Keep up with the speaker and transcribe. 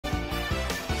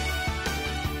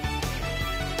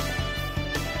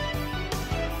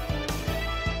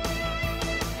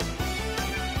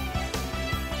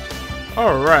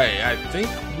Alright, I think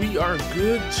we are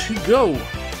good to go.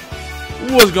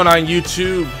 What's going on,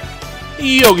 YouTube?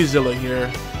 Yogizilla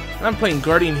here. And I'm playing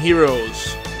Guardian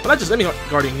Heroes. But not just any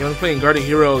Guardian Heroes, I'm playing Guardian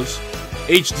Heroes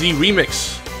HD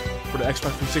Remix for the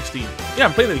Xbox 360. Yeah,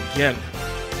 I'm playing it again.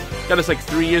 Got this like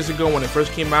 3 years ago when it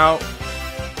first came out.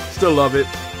 Still love it.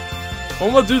 What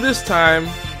I'm gonna do this time,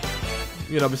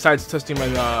 you know, besides testing my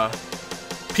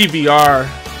PVR,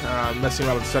 messing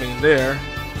around with the settings there,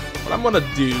 what I'm gonna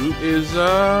do is do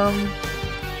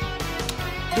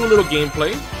a little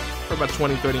gameplay for about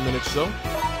 20-30 minutes or so,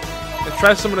 and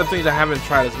try some of the things I haven't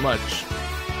tried as much,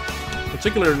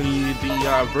 particularly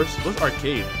the versus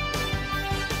arcade mode.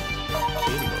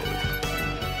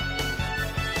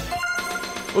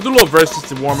 We'll do a little versus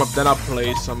to warm up, then I'll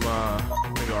play some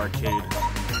maybe arcade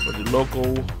or the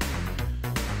local.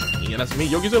 Yeah, that's me,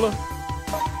 Yogizilla.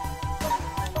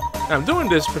 I'm doing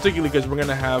this particularly because we're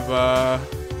gonna have a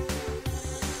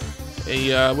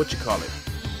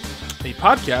a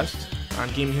podcast on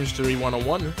Gaming History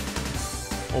 101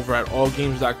 over at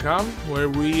allgames.com, where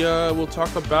we will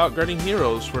talk about Guardian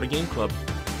Heroes for the Game Club,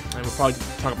 and we'll probably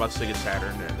talk about Sega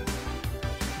Saturn and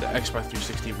the Xbox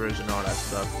 360 version and all that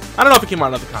stuff. I don't know if it came out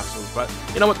on other consoles, but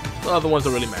you know what? The other ones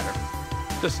don't really matter.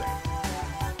 Just saying.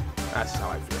 That's how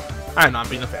I feel. I know I'm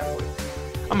being a fanboy.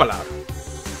 I'm allowed.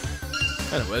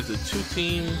 Anyways, the two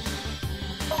teams.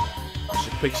 I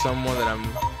should pick someone that I'm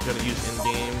gonna use in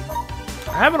game.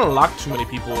 I haven't unlocked too many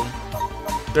people.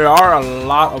 There are a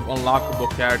lot of unlockable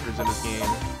characters in this game,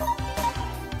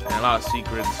 and a lot of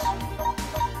secrets.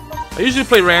 I usually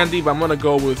play Randy, but I'm gonna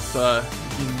go with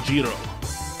Ginjiro.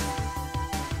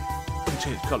 Let me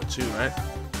change the color too, right?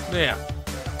 Yeah.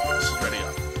 This is ready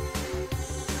up.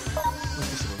 What's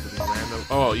this supposed to be? Random?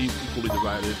 Oh, equally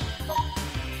divided.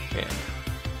 Yeah.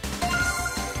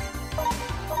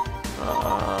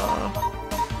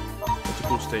 That's a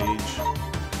cool stage.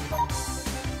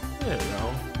 There we go.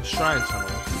 The Shrine Tunnel.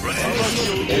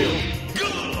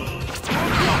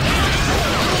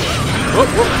 Whoop,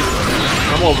 whoop.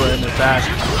 I'm over in the back.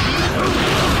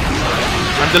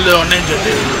 I'm the little ninja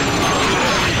dude.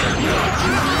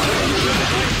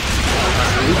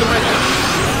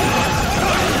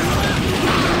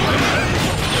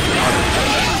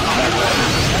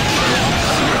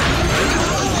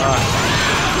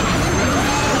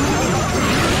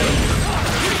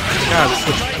 God, it's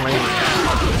such a plane.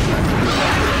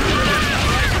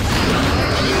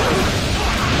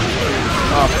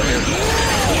 Oh, man.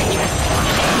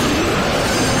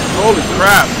 Holy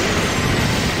crap.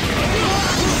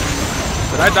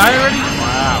 Did I die already?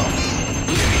 Wow.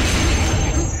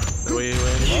 Wait.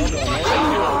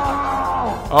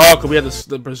 Oh, cause we had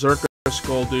the Berserker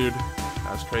skull, dude.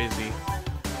 That's crazy.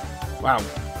 Wow.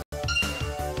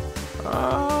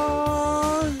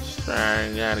 Let's try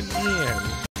that again.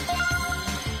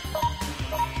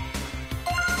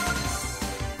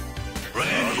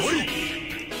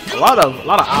 A lot of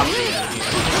options.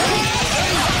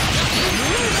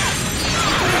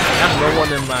 I have no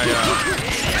one in my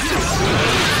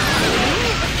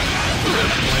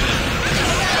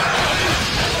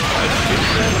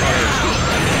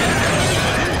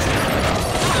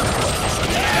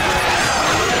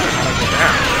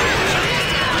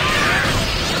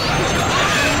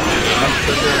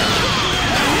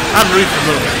I'm really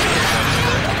familiar.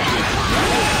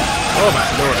 Oh my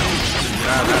lord.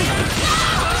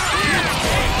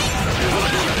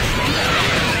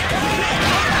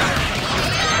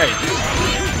 Hey.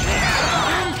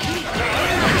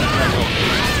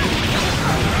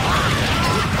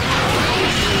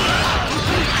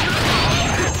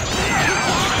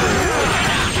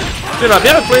 Dude, I've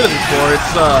never played it before.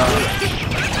 It's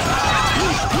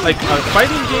like a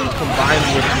fighting game combined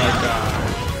with like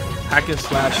hack and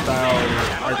slash style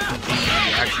RPG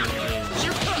action games.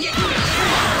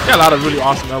 Yeah, a lot of really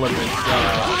awesome elements.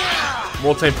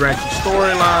 Multi-branching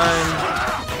storyline.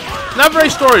 Not very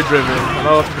story driven. I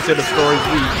know if you can say the story's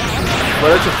weak,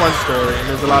 but it's a fun story, and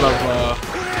there's a lot of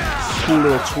cool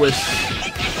little twists.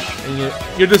 And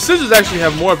your decisions actually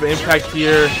have more of an impact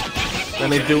here than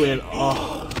they do in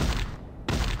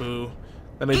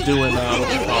than they do in what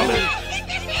you call it.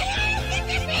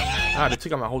 Ah, they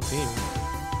took out my whole team.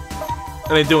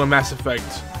 Than they do in Mass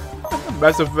Effect.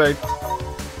 Mass Effect.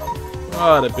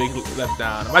 Oh, the big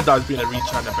letdown. My dog's being a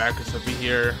reach on the back, because he'll be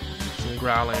here, some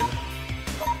growling.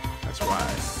 That's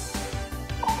why.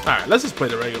 Alright, let's just play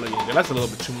the regular game. That's a little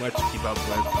bit too much to keep up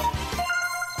with.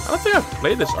 I don't think I've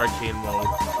played this arcade mode.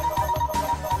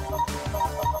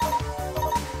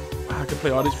 I can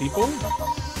play all these people?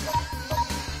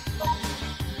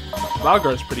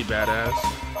 Valgar's pretty badass.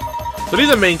 So these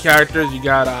are main characters. You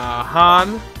got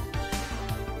Han,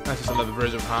 That's just another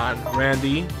version of Han.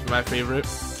 Randy, my favorite.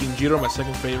 Kinjiro, my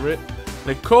second favorite.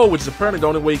 Nicole, which is apparently the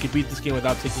only way you can beat this game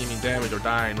without taking any damage, or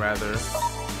dying rather.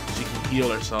 She can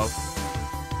heal herself.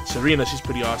 Serena, she's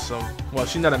pretty awesome. Well,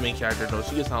 she's not a main character though.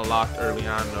 She gets unlocked early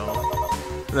on though.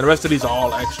 And then the rest of these are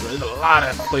all extra. There's a lot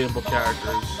of playable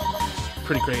characters. It's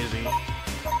pretty crazy. You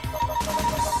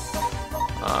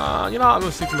know, I'm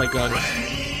gonna stick to my guns.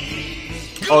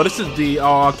 Oh, this is the.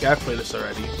 Oh, okay, I played this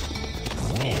already.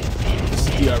 This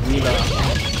is the arena.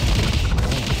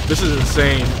 This is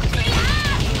insane.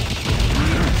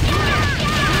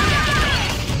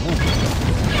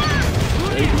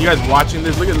 You guys watching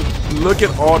this? Look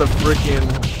at all the freaking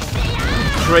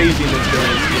craziness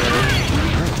there is here.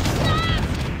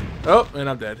 Oh, and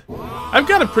I'm dead. I've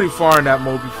gotten pretty far in that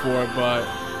mode before, but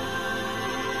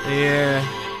yeah,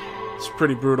 it's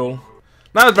pretty brutal.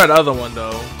 Not as bad as the other one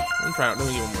though. Let me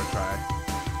give it one more try.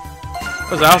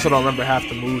 Because I also don't remember half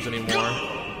the moves anymore.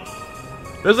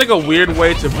 There's like a weird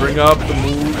way to bring up the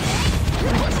moves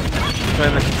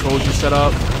depending on the controls you set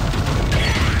up.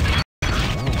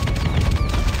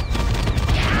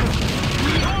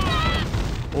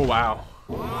 Oh wow.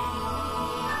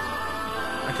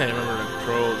 I can't remember the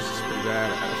controls. It's pretty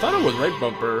bad. I thought it was right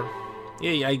bumper.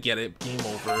 Yeah, I get it. Game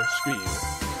over. Screw you.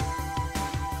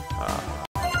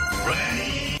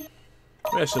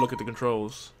 Maybe I should look at the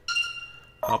controls.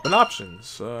 Up and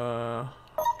options.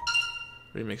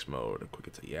 Remix mode. Quick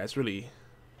attack. Yeah, it's really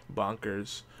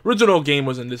bonkers. Original game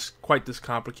wasn't quite this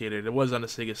complicated. It was on the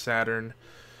Sega Saturn.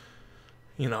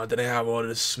 You know, did I have all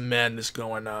this madness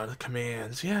going on? The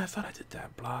commands. Yeah, I thought I did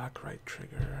that. Block, right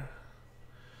trigger.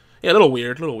 Yeah, a little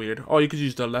weird, Oh, you could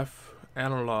use the left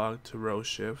analog to row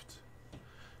shift.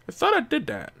 I thought I did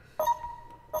that.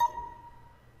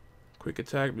 Quick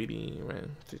attack, medium,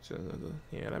 man.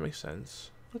 Yeah, that makes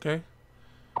sense. Okay.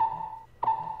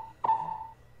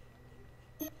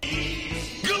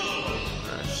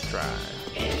 Let's try.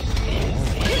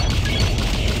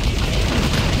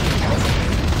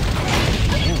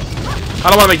 I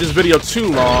don't want to make this video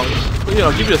too long, but you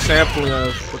know, give you a sampling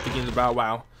of what the game's about.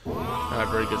 Wow, not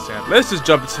a very good sample. Let's just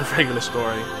jump into the regular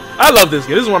story. I love this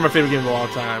game. This is one of my favorite games of all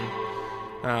time.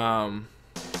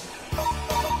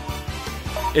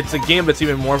 It's a game that's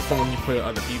even more fun when you play with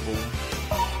other people.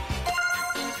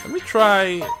 Let me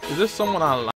try. Is there someone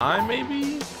online,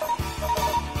 maybe?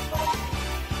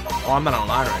 Oh, I'm not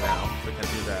online right now, so I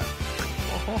can't do that.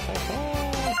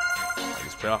 I'll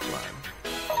just play offline.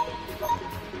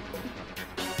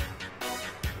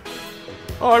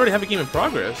 Oh, I already have a game in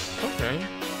progress. Okay.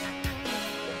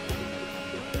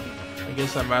 I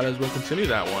guess I might as well continue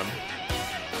that one.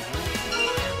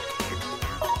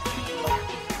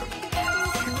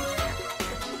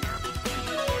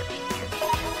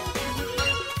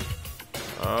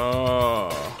 Oh.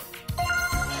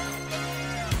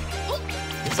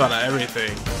 It's on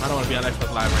everything. I don't want to be on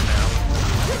Xbox Live right now.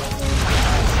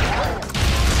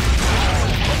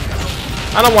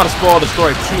 I don't want to spoil the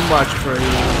story too much for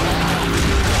you.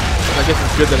 I guess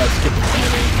it's good that I skipped the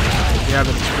beginning if you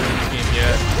haven't experienced the game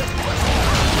yet.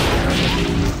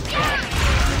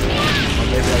 Or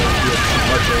maybe I didn't do it too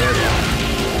much already.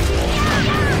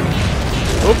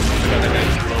 Oops, I got that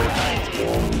explode.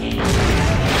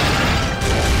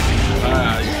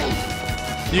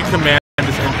 You command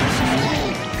this NPC.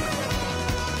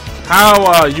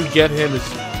 How you get him is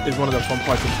one of the fun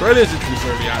parts of the story. It is introduced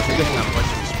early on, so I guess not much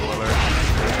of a spoiler.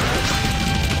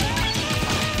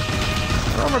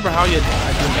 I don't remember how you I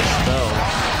do my spells.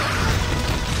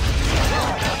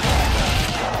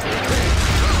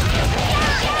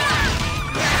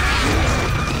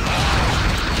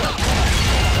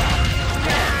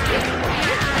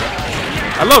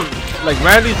 I love, like,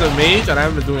 Randy's a mage, and I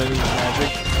haven't been doing any magic.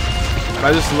 But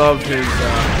I just love his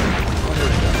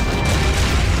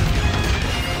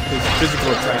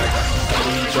physical attacks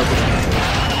when he juggles.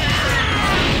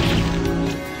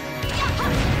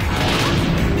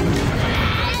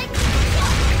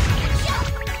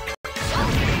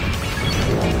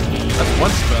 One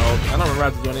spell. I don't remember how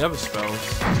to do any other spells.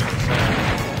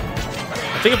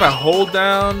 I think if I hold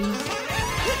down,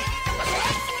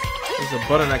 there's a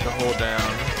button I can hold down.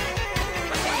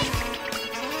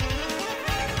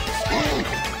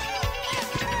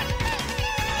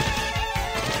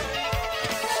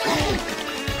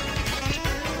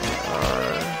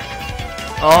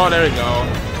 Oh, there we go.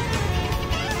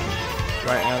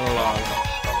 Right analog.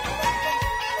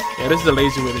 Yeah, this is the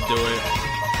lazy way to do it.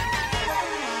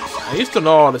 I used to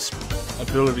know all the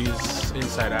abilities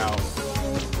inside out.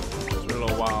 It's been a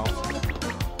little while.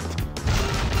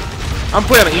 I'm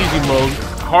playing on easy mode.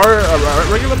 Hard,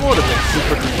 regular mode has been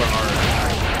super duper hard.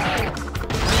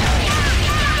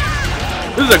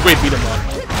 This is a great beat 'em up.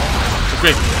 It's a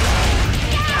great beat 'em up.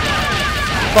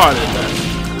 Far the best.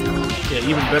 Yeah,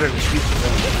 even better than Street Fighter.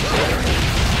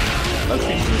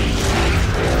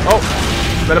 Oh,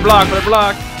 better block, better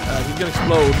block. He's gonna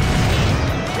explode.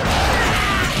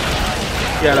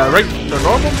 Yeah, the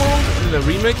normal mode in the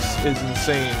remix is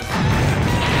insane.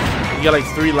 You get like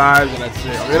 3 lives and that's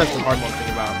it. I mean, that's the hard mode thing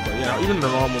about it, but yeah, even the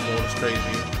normal mode is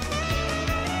crazy.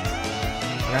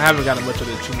 And I haven't gotten much of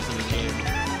the achievements in the game.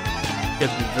 You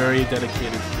have to be very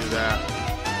dedicated to do that.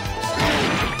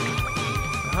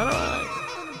 How do I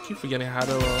keep forgetting how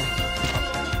to?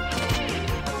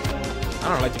 I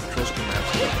don't like the control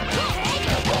schematics.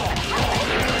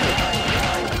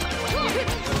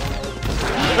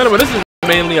 Anyway, this is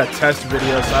mainly a test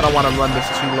video, so I don't want to run this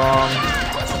too long. I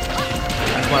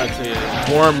just wanted to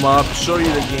warm up, show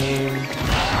you the game,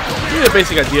 give you a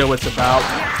basic idea of what it's about.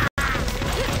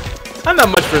 I'm not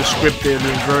much for a scripted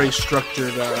and very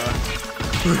structured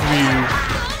review.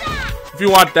 If you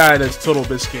want that, it's Total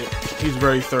Biscuit. He's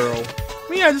very thorough. I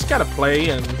mean, I just gotta play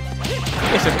and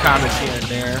make some comments here and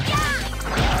there.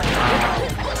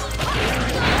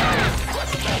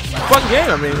 Fun game.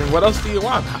 I mean, what else do you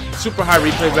want? Super high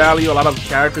replay value, a lot of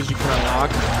characters you can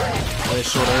unlock, as I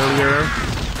showed earlier.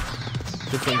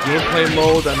 Different gameplay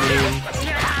modes. I mean,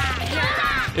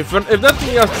 if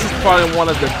nothing else, this is probably one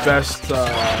of the best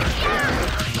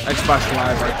Xbox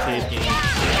Live arcade games.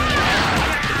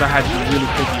 If I had to be really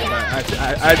picky about it,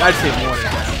 I'd say more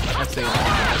than that. I'd say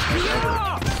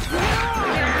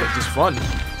it's just fun.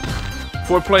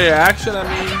 4-player action. I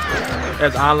mean,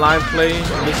 there's online play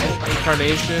in this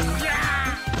incarnation.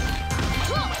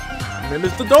 I mean,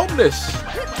 it's the dopeness.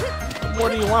 What more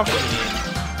do you want from me?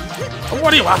 What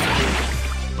more do you want from me?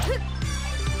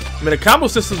 I mean, the combo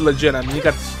system's legit. I mean, you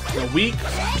got weak,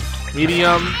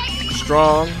 medium,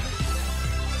 strong.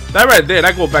 That right there,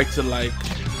 that go back to like,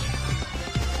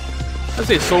 let's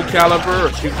say Soul Calibur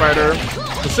or Street Fighter.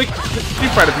 The Street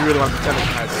Fighter, if you really want to pretend, it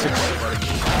has 6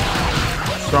 verticals.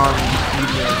 Strong,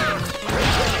 medium.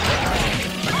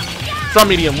 Strong,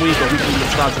 medium, weak, or weak, medium,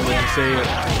 strong, so we can say it.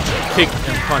 Kick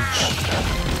and punch.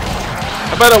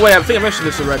 And by the way, I think I mentioned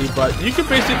this already, but you can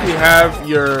basically have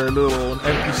your little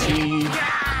NPC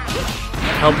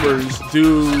helpers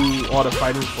do all the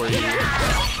fighting for you.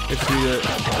 If you,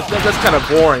 that's kind of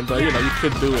boring, but you know, you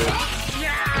could do it.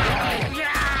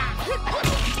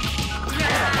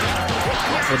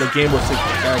 Or the game will take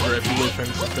forever if you wait for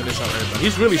him to finish on everybody.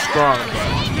 He's really strong, but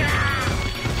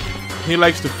he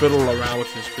likes to fiddle around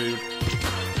with his food.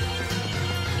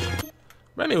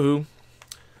 But anywho,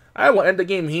 I will end the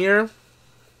game here.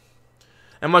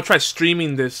 I'm gonna try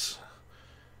streaming this,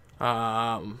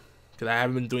 because I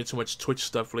haven't been doing too much Twitch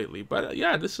stuff lately. But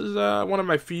yeah, this is one of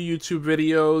my few YouTube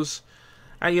videos.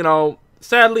 And you know,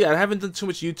 sadly, I haven't done too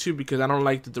much YouTube because I don't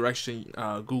like the direction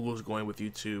Google's going with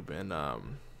YouTube, and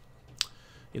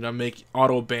you know, make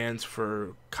auto bans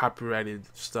for copyrighted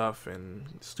stuff and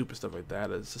stupid stuff like that,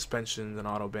 as suspensions and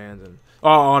auto bans and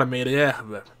automated. Yeah,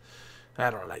 but I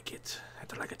don't like it. I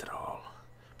don't like it at all.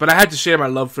 But I had to share my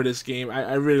love for this game.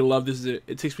 I really love this.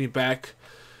 It takes me back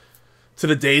to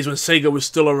the days when Sega was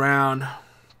still around.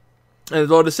 And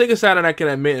though the Sega Saturn, I can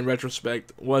admit in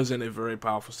retrospect, wasn't a very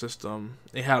powerful system,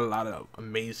 it had a lot of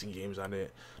amazing games on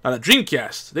it. Now the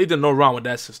Dreamcast, they did no wrong with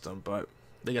that system, but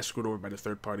they got screwed over by the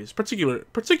third parties,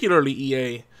 particularly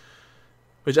EA.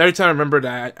 Which every time I remember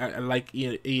that, I like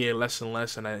EA less and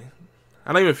less, and I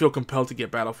don't even feel compelled to get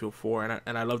Battlefield 4,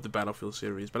 and I love the Battlefield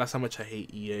series, but that's how much I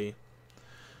hate EA.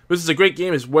 This is a great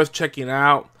game. It's worth checking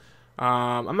out.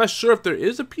 I'm not sure if there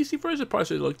is a PC version. Probably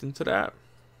should have looked into that.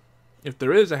 If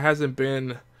there is, it hasn't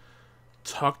been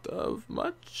talked of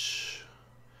much.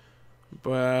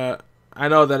 But I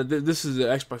know that this is the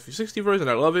Xbox 360 version.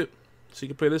 I love it. So you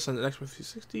can play this on the Xbox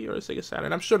 360 or the Sega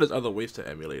Saturn. I'm sure there's other ways to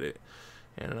emulate it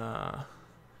and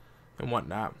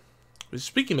whatnot. But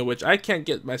speaking of which, I can't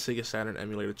get my Sega Saturn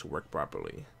emulator to work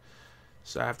properly.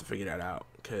 So I have to figure that out,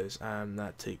 because I'm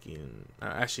not taking...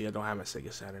 actually, I don't have my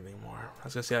Sega Saturn anymore. I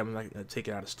was going to say I'm not going to take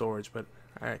it out of storage, but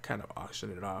I kind of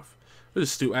auctioned it off. This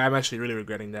is stupid. I'm actually really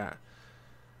regretting that.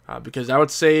 Because I would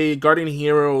say Guardian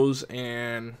Heroes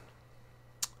and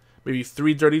maybe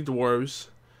 3 Dirty Dwarves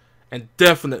and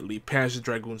definitely Panzer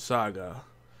Dragoon Saga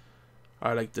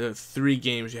are like the 3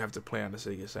 games you have to play on the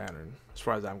Sega Saturn, as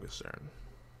far as I'm concerned.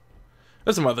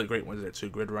 There's some other great ones there too.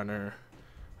 Grid Runner.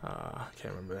 I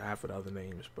can't remember half of the other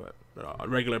names, but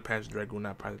regular Panzer Dragoon,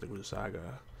 not Panzer Dragoon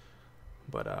Saga.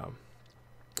 But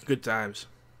good times.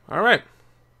 All right,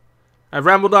 I've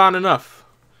rambled on enough.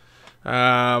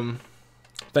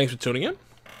 Thanks for tuning in.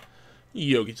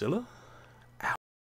 Yogizilla.